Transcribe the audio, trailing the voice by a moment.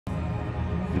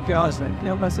Because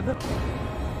it was a bit.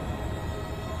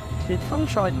 It's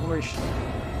sunshine wish.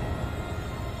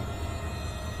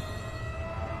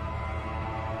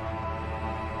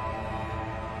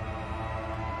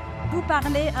 Vous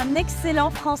parlez un excellent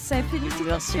français,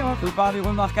 félicitations. Vous parlez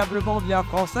remarquablement bien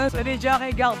français. Vous avez déjà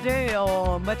regardé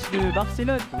un match de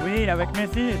Barcelone? Oui, avec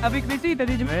Messi. Avec Messi, t'as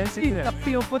dit Messi. T'as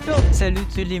pris en photo. Salut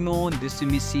tout le monde, de ce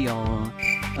ici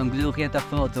en glorieux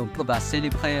apport. Donc on va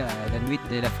célébrer la nuit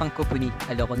de la Francophonie.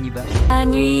 Alors on y va. La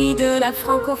nuit de la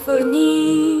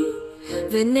francophonie,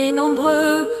 venez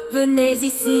nombreux, venez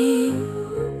ici.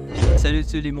 Salut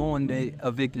tout le monde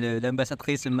avec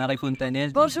l'ambassadrice Marie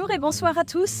Fontanelle. Bonjour et bonsoir à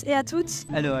tous et à toutes.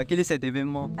 Alors, quel est cet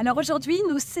événement? Alors aujourd'hui,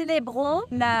 nous célébrons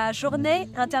la journée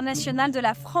internationale de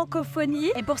la francophonie.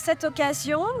 Et pour cette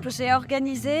occasion, j'ai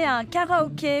organisé un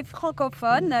karaoké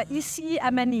francophone ici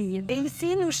à Manille. Et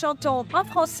ici, nous chantons en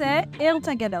français et en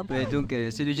tagalog. Ouais, donc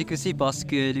c'est logique aussi parce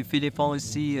que les Philippins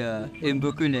aussi aiment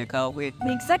beaucoup les karaokés.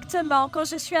 Exactement. Quand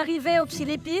je suis arrivée aux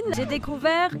Philippines, j'ai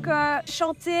découvert que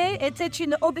chanter était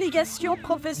une obligation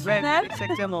professionnelle. Ouais,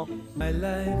 exactement. My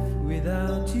life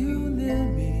without you near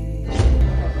me.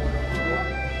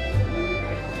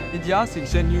 Média, c'est une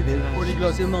chaîne YouTube.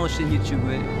 Polyglot. Seulement en chaîne YouTube,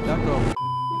 ouais. D'accord.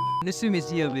 Je suis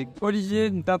ici avec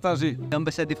Olivier Ntintagé,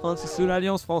 l'ambassade de France. de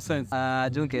l'Alliance française.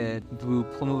 Donc, vous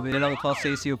promouvez la langue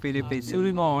française ici au Philippines.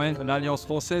 Absolument, oui. L'Alliance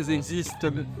française existe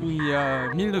depuis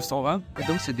 1920. Et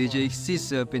donc, c'est déjà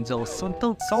existe pendant 100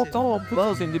 ans. 100 ans en plus.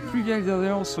 C'est une des plus vieilles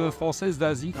alliances françaises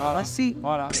d'Asie. Ah si.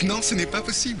 Voilà. Non, ce n'est pas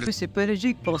possible. C'est pas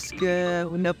logique parce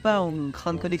qu'on n'a pas une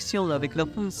grande connexion avec la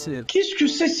France. Qu'est-ce que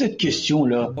c'est cette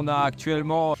question-là? On a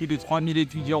actuellement plus de 3000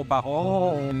 étudiants par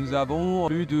an. Nous avons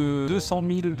plus de 200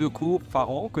 000 de cours par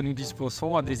an que nous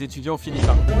disposons à des étudiants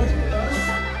philippins.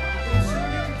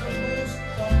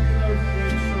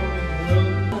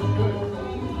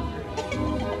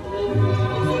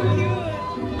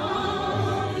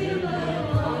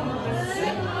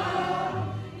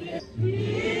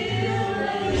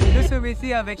 Je suis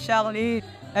ici avec Charlie.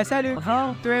 Salut!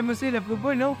 Tu aimes aussi le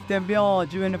football, non? T'aimes bien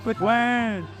jouer le foot?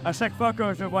 Ouais, à chaque fois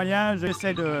que je voyage,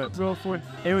 j'essaie de jouer au foot.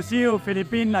 Et aussi aux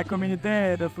Philippines, la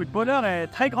communauté de footballeurs est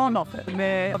très grande en fait.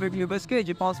 Mais avec le basket,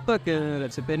 je pense pas que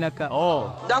c'est Penaka. Oh!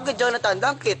 Dunk it, Jonathan,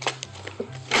 dunk it.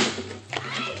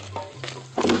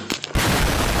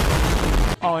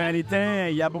 En réalité,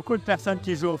 il y a beaucoup de personnes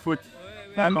qui jouent au foot.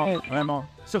 Vraiment, vraiment.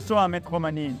 Surtout en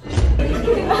métromanie.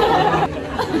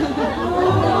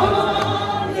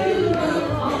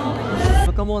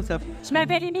 Comment ça? Je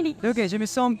m'appelle Émilie. Ok, je me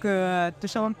sens que tu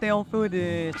chantais un peu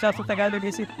de chansons tagalog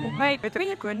ici. Oui,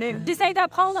 j'essaie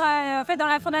d'apprendre en fait, dans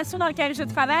la fondation dans laquelle je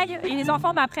travaille et les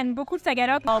enfants m'apprennent beaucoup le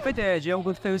tagalog. En fait, j'ai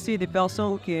rencontré aussi des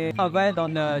personnes qui travaillent dans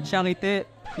la charité.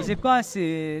 Je sais pas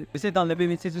si c'est dans la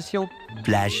même institution.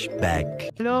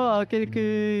 Flashback. Alors,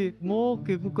 quelques mots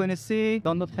que vous connaissez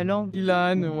dans notre langue?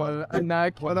 Ilan,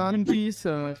 Anak, voilà, Buntis.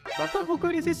 Vous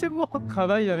connaissez ce mot? On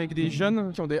travaille avec des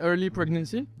jeunes qui ont des early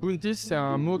pregnancy. Buntis, c'est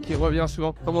un mot qui revient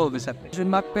souvent. Comment vous s'appelez? Je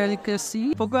m'appelle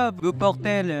Cassie. Pourquoi vous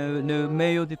portez le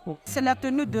maillot des pots? C'est la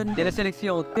tenue de la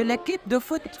sélection de l'équipe de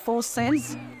foot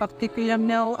française,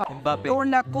 particulièrement Mbappé. pour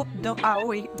la coupe de... Ah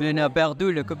oui. On a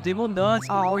perdu le Coupe du Monde, non?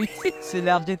 Ah oui. C'est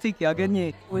l'Argentine qui a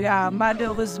gagné. Oui,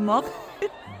 malheureusement.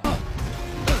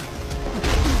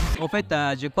 En fait,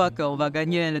 je crois qu'on va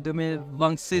gagner le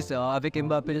 2026 avec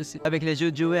Mbappé aussi. Avec les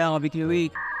jeux de joueurs, avec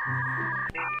lui.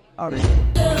 Allez.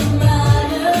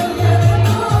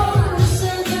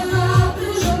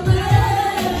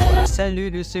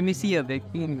 Salut, je suis ici avec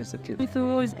lui.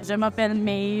 Je m'appelle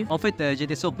Maeve. En fait,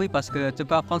 j'étais surpris parce que tu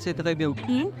parles français très bien.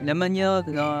 La manière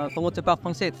comment tu parles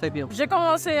français est très bien. J'ai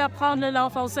commencé à apprendre le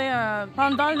français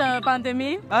pendant la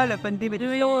pandémie. Ah, la pandémie.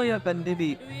 Oui, la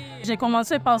pandémie. J'ai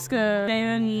commencé parce que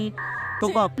j'ai une...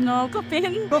 Comment? Non,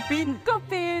 copine. Copine.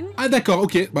 Copine. Ah d'accord,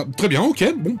 ok. Bah, très bien,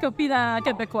 ok. Bon. Copine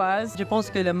québécoise. Je pense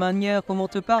que la manière comment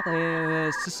tu parles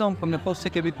se sent comme le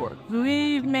français québécois.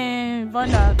 Oui, mais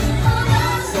voilà.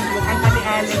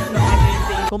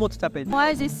 Comment tu t'appelles?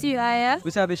 Moi, je suis Aya.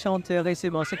 Vous avez chanté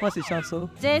récemment. C'est quoi ces chansons?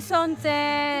 J'ai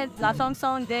chanté la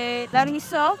chanson de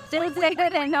Larissa. Je vous dirai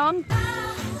le nom.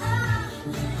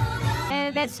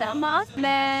 Les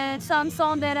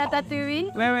chansons de Ratatouille.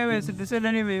 Oui, c'était ça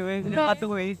l'anime, oui.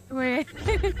 Ratatouille. Oui.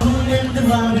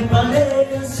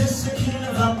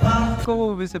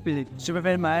 Comment vous s'appelez? Je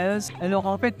m'appelle Miles. Alors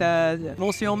en fait,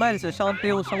 l'ancien Miles a chanté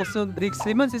une chanson d'Rick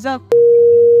Simon, c'est ça?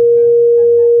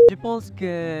 Je pense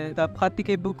que tu as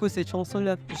pratiqué beaucoup cette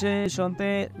chanson-là. J'ai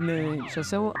chanté les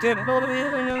chansons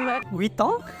 8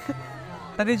 ans.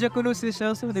 Tu as déjà connu ces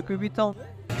chansons depuis 8 ans.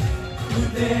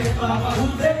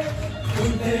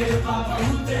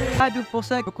 Ah, donc pour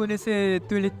ça que vous connaissez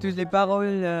toutes les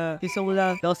paroles qui sont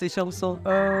là dans ces chansons.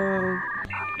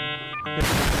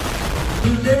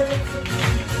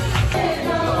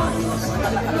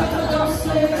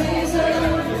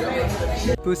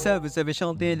 Pour ça, vous avez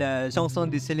chanté la chanson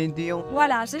de Céline Dion.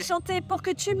 Voilà, j'ai chanté Pour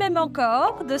que tu m'aimes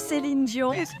encore de Céline Dion,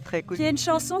 Oui, c'est très cool. qui est une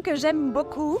chanson que j'aime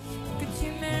beaucoup.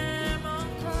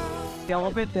 Et en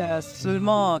fait,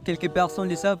 seulement quelques personnes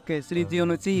le savent que Céline Dion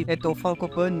aussi est en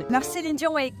francophone. Alors Céline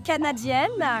Dion est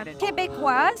canadienne,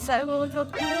 québécoise.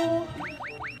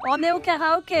 On est au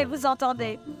karaoké, vous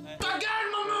entendez.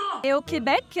 Et au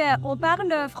Québec, on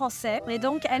parle français. Et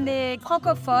donc, elle est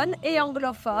francophone et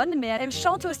anglophone, mais elle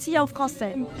chante aussi en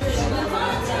français.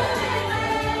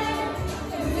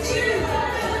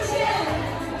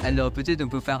 Alors peut-être on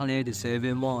peut parler de ces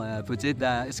événements. Peut-être,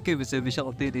 est-ce que vous avez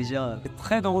chanté déjà? C'est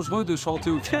très dangereux de chanter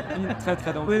au Philippines,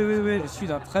 très dangereux. Oui. Je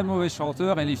suis un très mauvais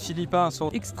chanteur et les Philippins sont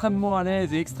extrêmement à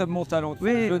l'aise et extrêmement talentueux.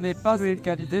 Oui. Je n'ai pas eu de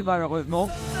qualité malheureusement.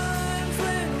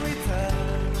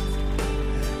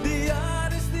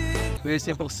 Oui,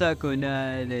 c'est pour ça qu'on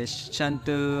a les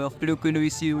chanteurs plus connus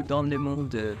ici ou dans le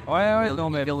monde. Ouais, non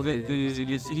mais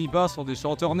les Philippins sont des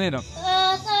chanteurs nés là.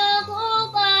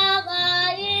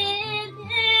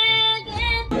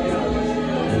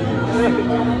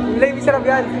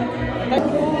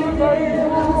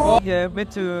 Mais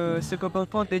ce qu'on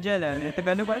comprend déjà là, le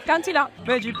Tagalog. Quand il a.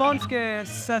 Mais je pense que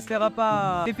ça ne sera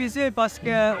pas difficile parce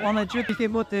qu'on a déjà quelques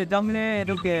mots d'anglais,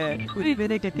 donc vous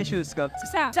verrez quelque chose comme.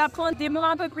 C'est ça. J'apprends des mots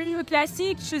un peu plus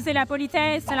classiques. Je faisais la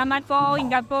politesse, la malfort,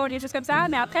 ingapo, des choses comme ça.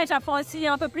 Mais après, j'apprends aussi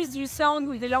un peu plus du song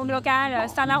ou des langues locales,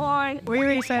 Sanaron.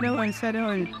 Oui, ça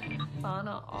drôle.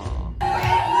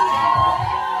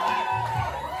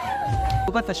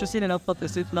 Pourquoi t'as choisi la porte de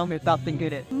cette langue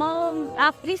particulière? Mon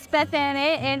artiste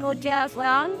préféré est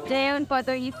Aljohn, j'ai un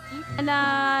poteau ici.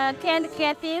 La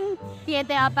Catherine qui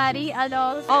était à Paris,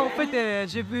 alors... En fait,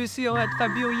 j'ai vu aussi une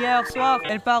interview hier soir.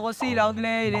 Elle parle aussi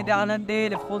l'anglais, le néerlandais,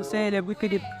 le français, le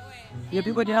britannique. Il y a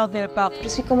beaucoup de langues qu'elle parle. Je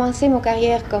suis commencé ma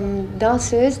carrière comme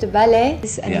danseuse de ballet.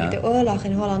 En ik de oorlog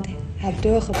in Holland heb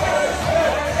doorgebracht.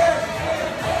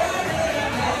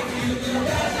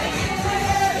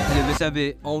 Vous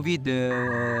avez envie de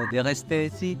rester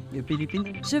ici, aux Philippines?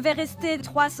 Je vais rester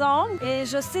 3 ans et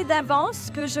je sais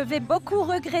d'avance que je vais beaucoup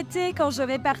regretter quand je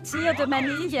vais partir de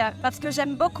Manille parce que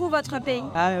j'aime beaucoup votre pays.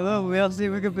 Ah ouais, merci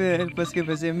beaucoup parce que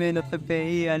vous aimez notre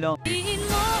pays alors.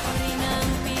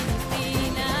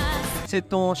 C'est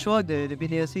ton choix de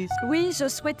venir ici? Oui, je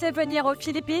souhaitais venir aux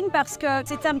Philippines parce que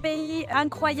c'est un pays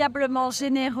incroyablement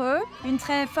généreux, une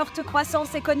très forte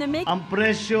croissance économique. Ang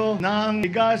presyo ng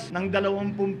bigas ng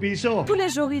 20 piso. Tous les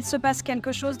jours, il se passe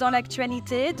quelque chose dans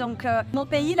l'actualité. Donc, mon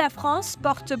pays, la France,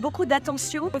 porte beaucoup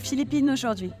d'attention aux Philippines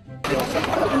aujourd'hui.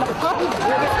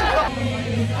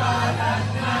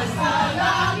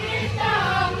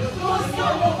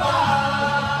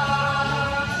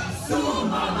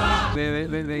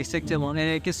 Oui, exactement.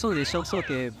 Et quelles sont les chansons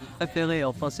que vous préférez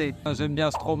en français? J'aime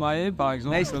bien Stromae par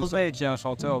exemple, qui est un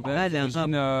chanteur belge,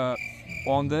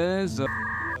 rwandaise.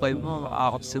 Vraiment,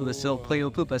 ça me surprend un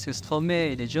peu parce que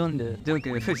Stromae, il est jeune, donc...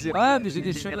 Ouais, mais j'ai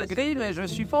des cheveux gris, mais je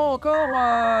suis pas encore...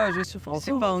 je suis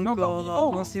français. C'est pas encore...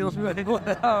 Non, si on veut aller voir.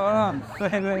 Ah,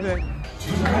 voilà. Ouais.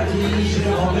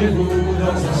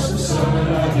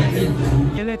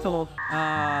 Quel est ton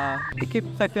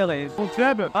équipe préférée? Mon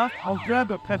club, mon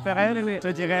club préféré, je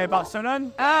dirais Barcelone.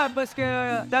 Ah, parce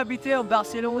que t'habitais en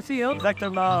Barcelone aussi, hein?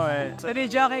 Exactement, ouais. T'as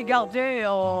déjà regardé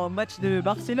un match de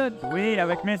Barcelone? Oui,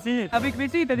 avec Messi. Avec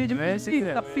Messi, t'as déjà Messi,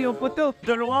 t'as pris en photo?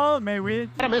 De loin, mais oui.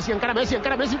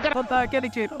 Contre quelle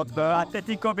équipe? Contre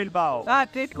Atlético Bilbao. Ah,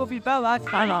 Atlético Bilbao,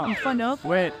 Alors, il faut, non?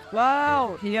 oui.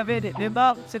 Waouh, il y avait des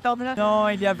bars cet ordre-là? Non,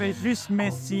 il y avait juste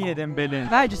Messi et Dembélé.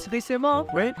 Ah, juste récemment?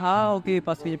 Oui. Ah, ok,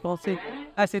 parce que j'ai pensé.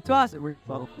 Ah, c'est toi? Oui.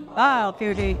 Ah, ok.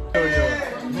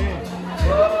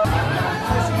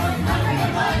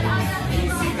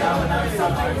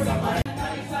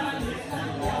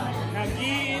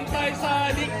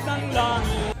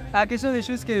 Ah, quelles sont les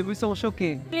choses qui vous sont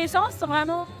choquées? Les gens sont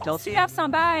vraiment super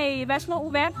sympas et vachement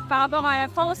ouverts par rapport à la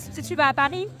France. Si tu vas à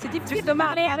Paris, c'est difficile de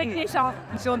parler avec les gens.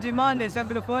 Si on demande les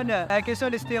anglophones, quels sont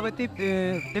les stéréotypes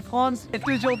de France? C'est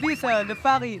toujours dit ça, de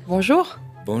Paris. Bonjour.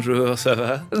 Bonjour, ça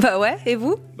va? Bah ouais, et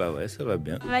vous? Bah ouais, ça va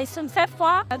bien. Ils sont très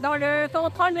froids. Quand on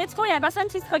prend le métro, il n'y a personne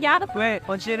qui se regarde. Ouais,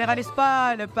 on ne généralise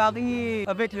pas le Paris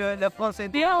avec la France.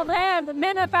 Mais en vrai,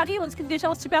 même à Paris, on discute des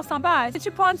gens super sympas. Si tu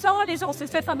prends le temps, les gens, c'est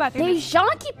très sympa. Les gens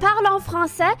qui parlent en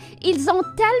français, ils ont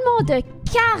tellement de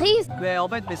charisme. Mais en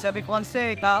fait, mais c'est avec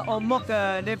français, on moque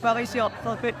les Parisiens.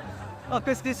 En fait,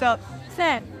 qu'est-ce que c'est ça?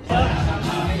 C'est...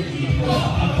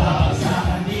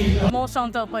 Mon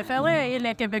chanteur préféré, il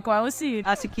est québécois aussi.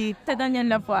 Ah, c'est qui? C'est Daniel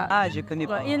Lavoie. Ah, je connais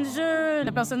pas. Il joue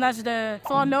le personnage de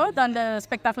Polyglot dans le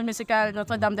spectacle musical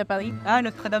Notre-Dame de Paris. Ah,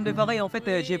 Notre-Dame de Paris, en fait,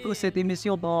 j'ai vu cette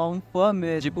émission dans une fois,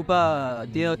 mais je peux pas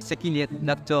dire c'est qui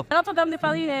l'acteur. Notre-Dame de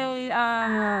Paris,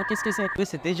 qu'est-ce que c'est? Oui,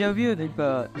 c'est déjà vieux, donc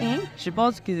je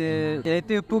pense qu'il a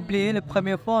été publié la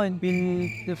première fois en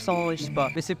 1900, je sais pas.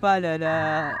 Mais c'est pas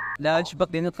la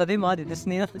Hunchback de Notre-Dame, de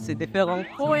Disney, c'est différent.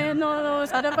 Oui, non,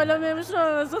 ça n'est pas la même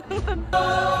chose.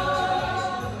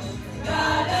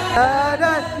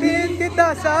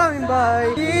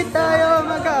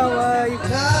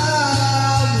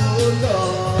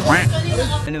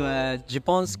 Alors, je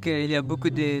pense qu'il y a beaucoup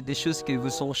de choses qui vous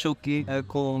sont choquées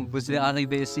quand vous êtes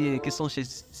arrivé ici et qui sont chez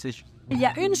ces... Il y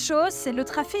a une chose, c'est le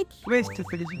trafic. Oui, je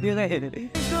te dirais.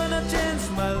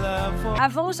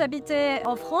 Avant, j'habitais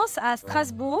en France, à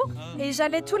Strasbourg, et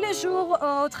j'allais tous les jours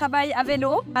au travail à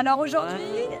vélo. Alors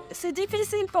aujourd'hui, c'est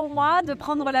difficile pour moi de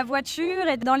prendre la voiture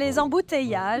et dans les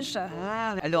embouteillages.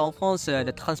 Alors en France,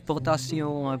 la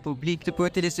transportation publique, tu peux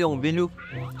utiliser un vélo,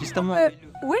 justement.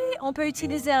 Oui, on peut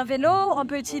utiliser un vélo, on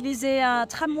peut utiliser un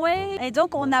tramway, et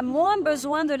donc on a moins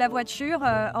besoin de la voiture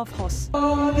en France.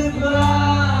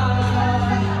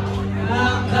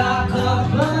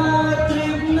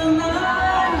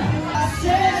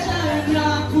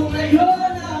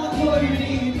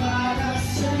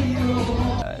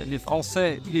 Les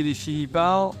Français et les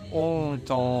Philippins ont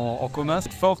en commun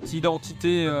cette forte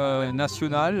identité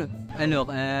nationale. Alors,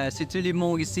 si tout le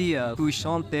monde ici peut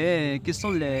chanter, quelles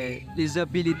sont les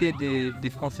habilités des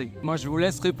Français? Moi, je vous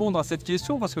laisse répondre à cette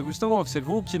question parce que justement, c'est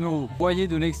vous qui nous voyez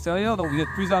de l'extérieur, donc vous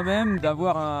êtes plus à même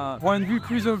d'avoir un point de vue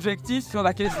plus objectif sur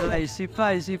la question. Je sais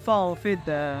pas, en fait.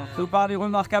 Vous parlez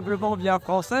remarquablement bien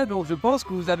français, donc je pense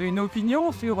que vous avez une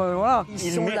opinion sur, voilà. Ils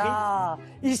sont là,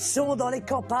 ils sont dans les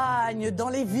campagnes, dans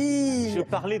les villes. Je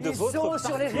parlais de votre parti. Ils sont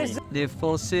sur les réseaux. Les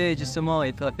Français, justement,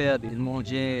 ils préfèrent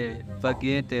manger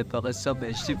baguette et par exemple,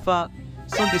 je sais pas,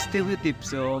 sont des stéréotypes.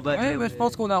 Oui, mais je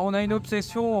pense qu'on a une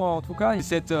obsession, en tout cas,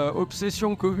 cette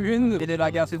obsession commune, et de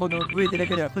la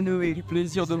gastronomie, du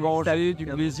plaisir de manger, du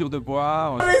plaisir de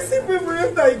boire.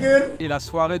 Et la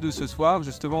soirée de ce soir,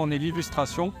 justement, on est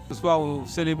l'illustration. Ce soir, on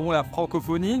célébrons la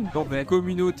francophonie, donc une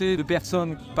communauté de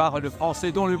personnes qui parlent le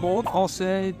français dans le monde.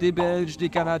 Français, des Belges, des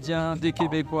Canadiens, des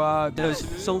Québécois.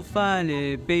 Sauf pas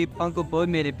les pays francophones,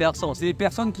 mais les personnes. C'est les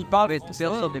personnes qui parlent. Les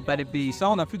personnes, mais pas les pays. Ça,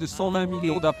 on a plus de 120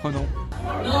 millions d'apprenants.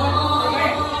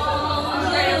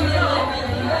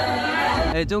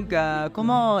 Et donc,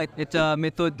 comment est ta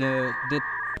méthode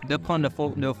d'apprendre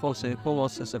le français? Comment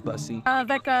ça se passe?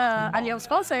 Avec Alliance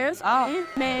Française,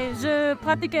 mais je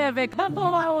pratiquais avec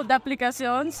beaucoup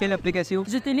d'applications. Quelle application?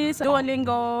 J'utilise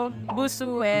Duolingo,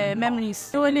 Busuu et Memlis.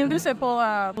 Duolingo, c'est pour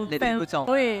faire...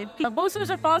 Oui, Busuu,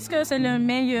 je pense que c'est le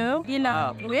meilleur. Il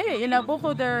a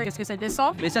beaucoup de... Qu'est-ce que c'est, des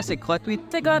sorts? Mais ça, c'est gratuit.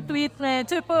 C'est gratuit, mais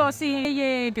tu peux aussi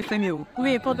payer... Des premiers.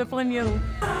 Oui, pour le premier.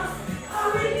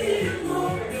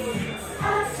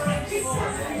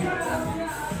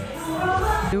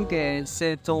 Donc,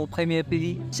 c'est ton premier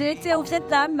pays? J'ai été au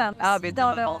Vietnam.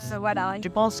 Vietnam. Voilà. Je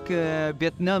pense que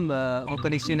Vietnam en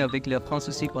connexion avec la France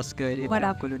aussi parce qu'elle est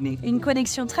une colonie. Une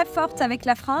connexion très forte avec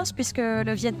la France puisque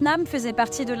le Vietnam faisait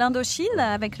partie de l'Indochine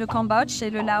avec le Cambodge et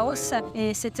le Laos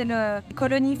et c'était une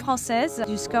colonie française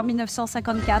jusqu'en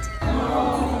 1954.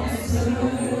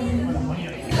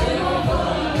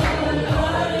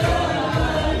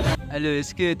 Alors,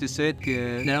 est-ce que tu souhaites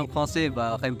que la langue française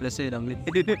va remplacer l'anglais?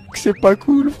 C'est pas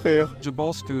cool, frère. Je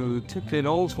pense que toutes les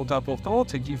langues sont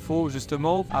importantes et qu'il faut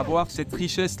justement avoir cette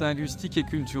richesse linguistique et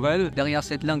culturelle. Derrière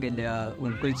cette langue, il y a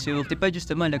une culture. C'est pas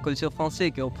justement la culture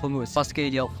française qu'on promeut, parce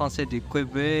qu'il y a un français du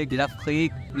Québec, de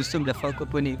l'Afrique, nous sommes de la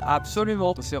Francophonie.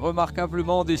 Absolument, c'est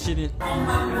remarquablement défini.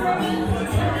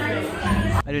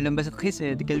 Alors, l'ambassadrice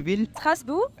est de quelle ville?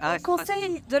 Strasbourg.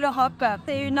 Conseil de l'Europe.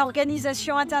 C'est une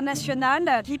organisation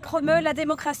internationale qui promeut la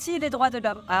démocratie et les droits de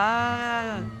l'homme.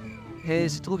 Et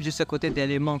se trouve juste à côté des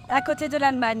Allemands. À côté de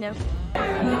l'Allemagne.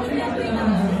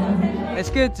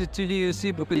 Est-ce que tu lis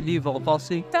aussi beaucoup de livres en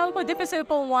français? C'est un peu difficile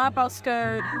pour moi parce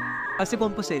que... Passé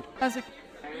composé.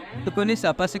 Tu connais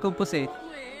ça, passé composé?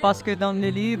 Parce que dans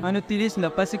les livres, on utilise le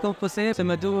passé composé. Ça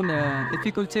me donne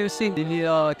difficulté aussi de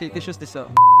lire quelque chose de ça.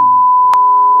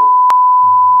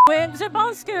 Oui, je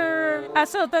pense qu'à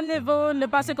certain niveau, le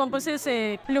passé composé,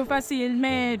 c'est plus facile,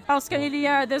 mais parce qu'il y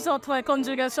a des autres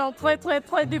conjugations très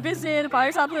difficiles, par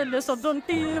exemple le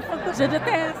subjonctif, je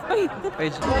déteste.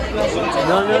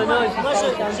 Non, moi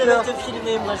je vais te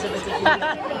filmer,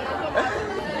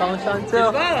 Pas un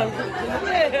chanteur.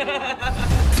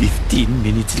 15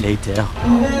 minutes later.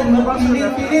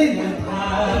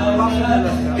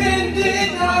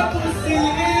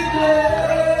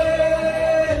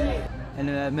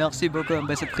 Merci beaucoup,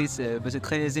 ambassadrice. Vous êtes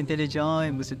très intelligent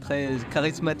et vous êtes très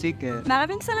charismatique.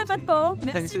 Maraving Salavatpo,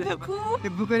 merci beaucoup.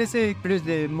 Vous connaissez plus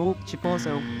de mots, je pense.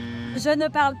 Je ne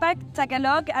parle pas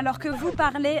tagalog alors que vous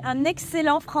parlez un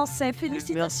excellent français.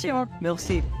 Félicitations.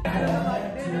 Merci.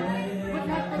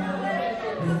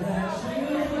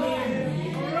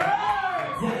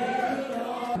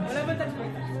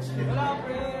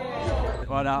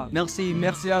 Voilà.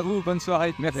 Merci à vous. Bonne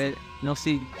soirée. Merci.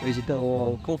 Merci. J'étais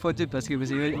confondu parce que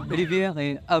vous avez Olivier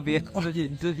et Javier.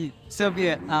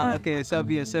 Xavier. Ah, ok,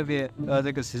 Xavier.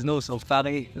 Donc, c'est nous, sont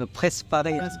pareils, presque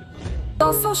pareils.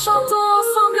 Dansons, chantons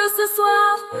ensemble ce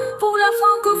soir pour la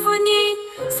francophonie.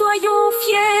 Soyons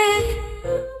fiers.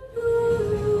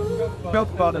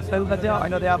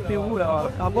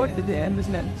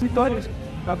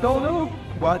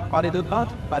 What it about,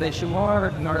 but it's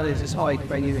more normally is high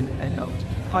by you and out.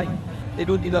 Hi. It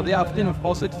would be the afternoon of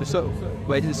also to so.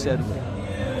 Wait and said.